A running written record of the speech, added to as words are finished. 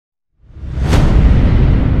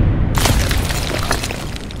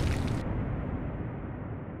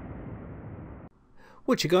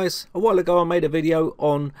Watch you guys, a while ago I made a video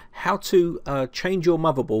on how to change your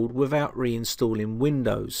motherboard without reinstalling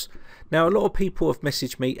Windows. Now a lot of people have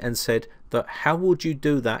messaged me and said that how would you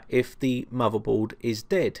do that if the motherboard is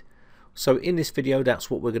dead? So in this video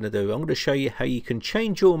that's what we're going to do. I'm going to show you how you can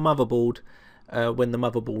change your motherboard when the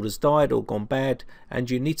motherboard has died or gone bad and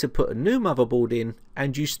you need to put a new motherboard in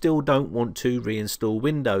and you still don't want to reinstall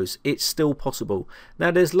Windows. It's still possible.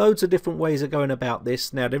 Now there's loads of different ways of going about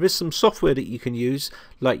this. Now there is some software that you can use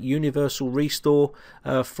like Universal Restore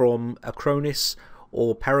from Acronis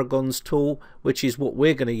or Paragon's tool, which is what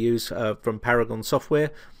we're going to use from Paragon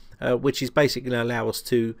software, which is basically going to allow us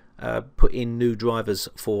to put in new drivers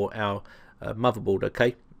for our motherboard,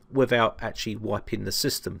 okay, without actually wiping the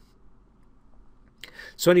system.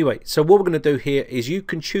 So anyway, so what we're going to do here is you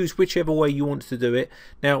can choose whichever way you want to do it.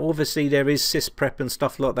 Now obviously there is sysprep and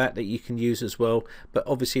stuff like that that you can use as well, but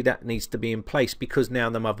obviously that needs to be in place because now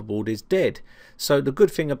the motherboard is dead. So the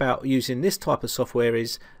good thing about using this type of software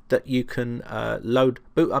is that you can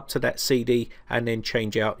boot up to that CD and then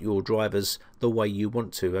change out your drivers the way you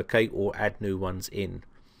want to, okay, or add new ones in.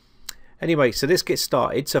 Anyway, so let's get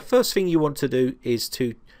started. So first thing you want to do is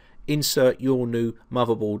to insert your new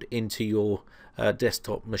motherboard into your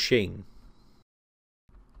desktop machine.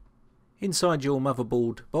 Inside your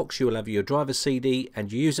motherboard box you will have your driver CD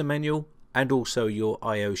and your user manual and also your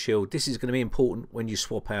IO shield. This is going to be important when you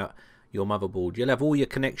swap out your motherboard. You'll have all your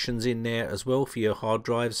connections in there as well for your hard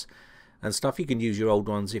drives and stuff. You can use your old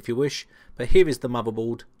ones if you wish, but here is the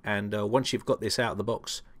motherboard, and once you've got this out of the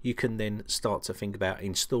box you can then start to think about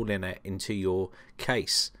installing it into your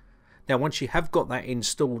case. Now once you have got that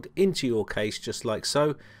installed into your case just like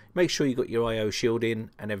so, make sure you got your IO shield in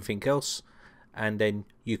and everything else, and then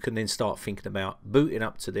you can then start thinking about booting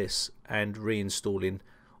up to this and reinstalling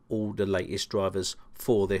all the latest drivers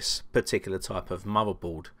for this particular type of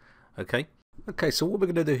motherboard. Okay, so what we're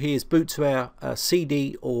going to do here is boot to our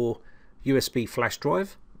CD or USB flash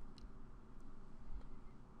drive.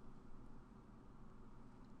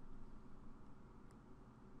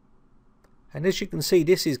 And as you can see,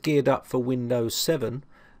 this is geared up for Windows 7.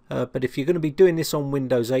 But if you're going to be doing this on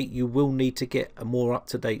Windows 8, you will need to get a more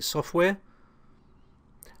up-to-date software.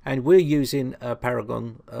 And we're using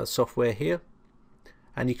Paragon software here.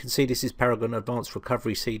 And you can see this is Paragon Advanced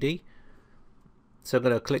Recovery CD. So I'm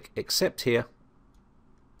going to click Accept here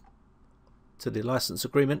to the license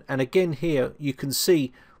agreement. And again here you can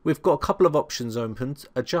see we've got a couple of options opened.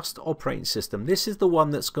 Adjust operating system. This is the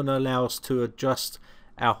one that's going to allow us to adjust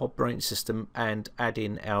our operating system and add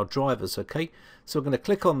in our drivers. Okay, so we're going to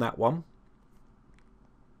click on that one.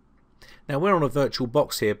 Now we're on a virtual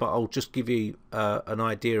box here, but I'll just give you an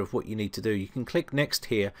idea of what you need to do. You can click next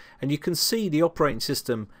here and you can see the operating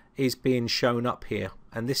system is being shown up here,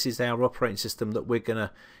 and this is our operating system that we're going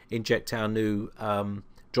to inject our new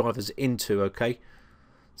drivers into. Okay,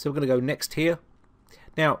 so we're going to go next here.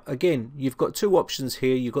 Now again, you've got two options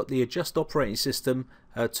here. You've got the adjust operating system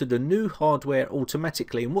to the new hardware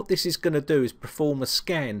automatically, and what this is going to do is perform a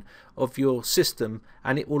scan of your system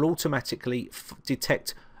and it will automatically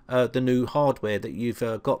detect the new hardware that you've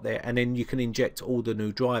got there, and then you can inject all the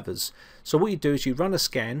new drivers. So what you do is you run a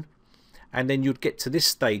scan and then you'd get to this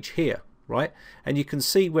stage here, right, and you can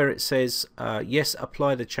see where it says yes,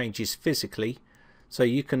 apply the changes physically. So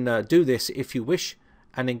you can do this if you wish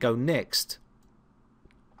and then go next,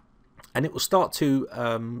 and it will start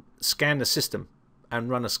to scan the system and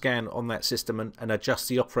run a scan on that system and adjust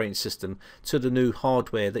the operating system to the new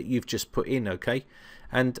hardware that you've just put in. Okay,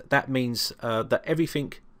 and that means that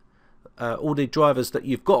everything, all the drivers that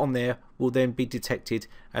you've got on there will then be detected,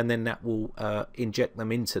 and then that will inject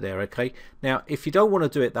them into there. Okay, now if you don't want to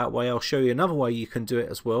do it that way, I'll show you another way you can do it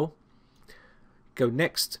as well. Go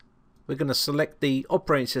next. We're going to select the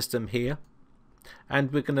operating system here,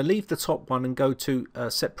 and we're going to leave the top one and go to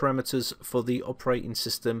set parameters for the operating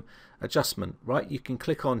system adjustment. Right, you can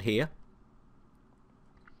click on here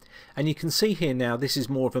and you can see here now this is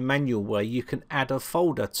more of a manual way. You can add a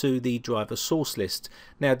folder to the driver source list.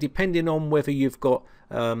 Now depending on whether you've got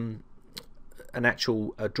an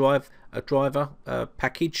actual driver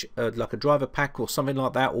package like a driver pack or something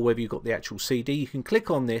like that, or whether you've got the actual CD, you can click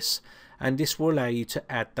on this and this will allow you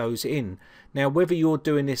to add those in. Now whether you're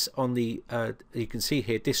doing this on the you can see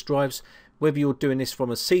here disk drives, whether you're doing this from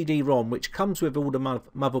a CD-ROM, which comes with all the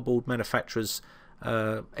motherboard manufacturers,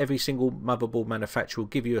 every single motherboard manufacturer will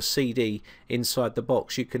give you a CD inside the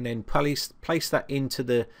box. You can then place that into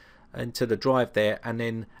the drive there and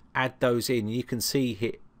then add those in. You can see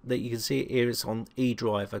here that here it's on E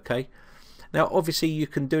drive. Okay, Now obviously you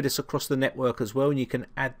can do this across the network as well, and you can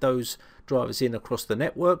add those drivers in across the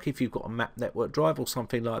network if you've got a map network drive or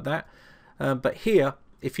something like that. But here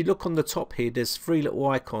if you look on the top here, there's 3 little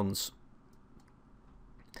icons.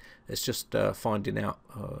 It's just finding out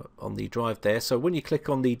on the drive there. So when you click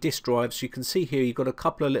on the disk drives, you can see here you've got a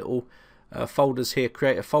couple of little folders here.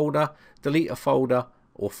 Create a folder, delete a folder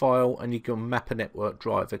or file, and you can map a network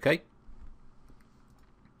drive. Okay.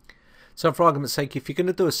 So for argument's sake, if you're going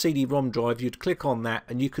to do a CD-ROM drive, you'd click on that,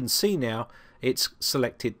 and you can see now it's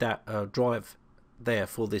selected that drive there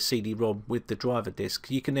for the CD-ROM with the driver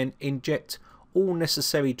disk. You can then inject all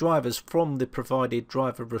necessary drivers from the provided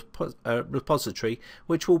driver repository,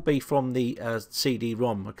 which will be from the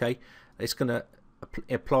CD-ROM. Okay, it's going to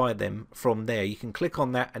apply them from there. You can click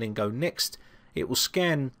on that and then go next. It will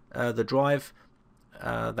scan the drive,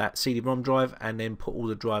 that CD-ROM drive, and then put all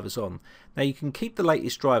the drivers on. Now you can keep the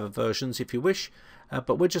latest driver versions if you wish,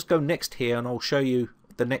 but we'll just go next here, and I'll show you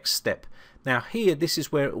the next step. Now here, this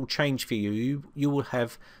is where it will change for you. You will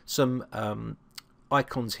have some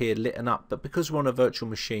icons here lit up, but because we're on a virtual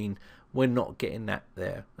machine, we're not getting that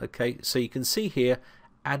there. Okay, so you can see here,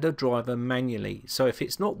 add a driver manually. So if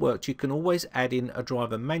it's not worked, you can always add in a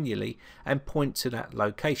driver manually and point to that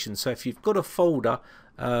location. So if you've got a folder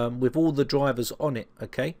with all the drivers on it,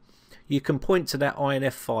 okay, you can point to that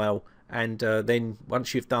INF file, and then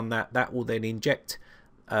once you've done that, that will then inject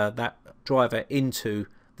that driver into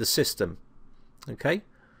the system. Okay,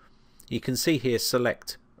 you can see here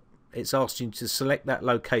select. It's asking you to select that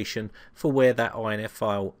location for where that INF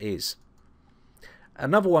file is.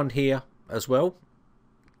 Another one here as well,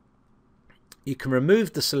 you can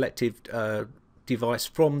remove the selected device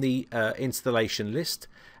from the installation list,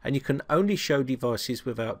 and you can only show devices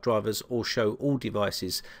without drivers or show all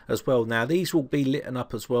devices as well. Now these will be lit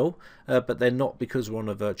up as well, but they're not because we're on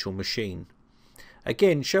a virtual machine.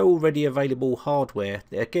 Again, show already available hardware.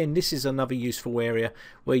 Again, this is another useful area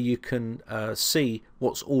where you can see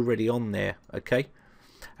what's already on there. Okay,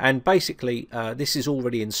 and basically this is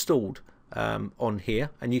already installed on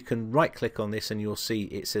here, and you can right click on this and you'll see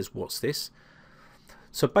it says what's this.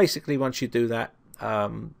 So basically once you do that,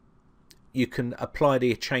 you can apply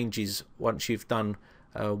the changes once you've done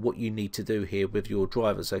what you need to do here with your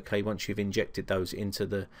drivers. Okay, once you've injected those into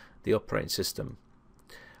the operating system.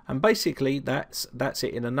 And basically that's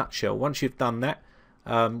it in a nutshell. Once you've done that,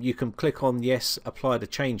 you can click on yes, apply the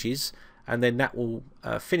changes, and then that will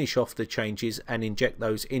finish off the changes and inject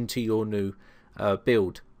those into your new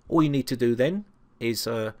build. All you need to do then is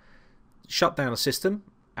shut down a system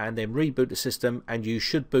and then reboot the system, and you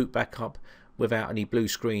should boot back up without any blue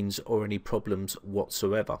screens or any problems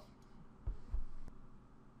whatsoever.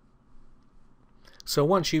 So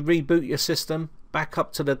once you reboot your system back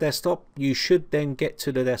up to the desktop, you should then get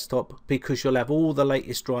to the desktop because you'll have all the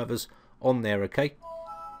latest drivers on there. Okay,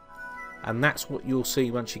 and that's what you'll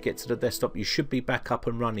see once you get to the desktop. You should be back up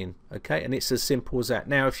and running. Okay, and it's as simple as that.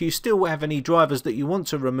 Now if you still have any drivers that you want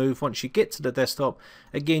to remove once you get to the desktop,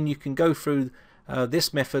 again you can go through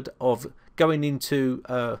this method of going into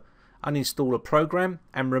uninstall a program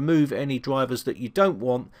and remove any drivers that you don't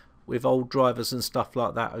want with old drivers and stuff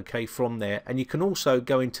like that. Okay, from there, and you can also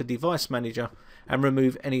go into device manager and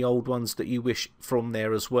remove any old ones that you wish from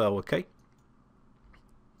there as well. Okay,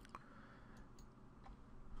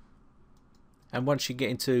 and once you get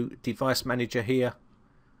into device manager here,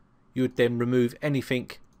 you would then remove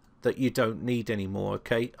anything that you don't need anymore.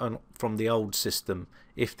 Okay, from the old system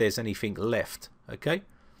if there's anything left. Okay,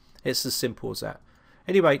 it's as simple as that.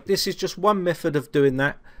 Anyway, this is just one method of doing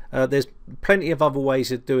that. There's plenty of other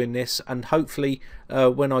ways of doing this, and hopefully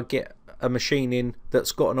when I get a machine in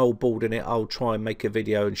that's got an old board in it, I'll try and make a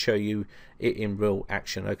video and show you it in real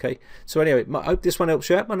action. Okay, so anyway, I hope this one helps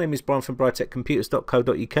you out. My name is Brian from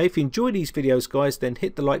briteccomputers.co.uk. If you enjoy these videos, guys, then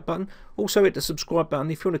hit the like button. Also hit the subscribe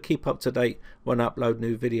button if you want to keep up to date when I upload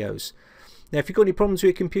new videos. Now if you've got any problems with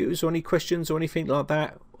your computers or any questions or anything like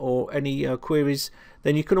that, or any queries,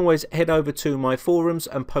 then you can always head over to my forums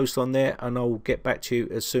and post on there, and I'll get back to you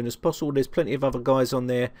as soon as possible. There's plenty of other guys on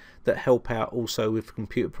there that help out also with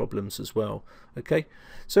computer problems as well. Okay,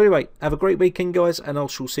 so anyway, have a great weekend, guys, and I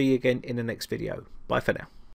shall see you again in the next video. Bye for now.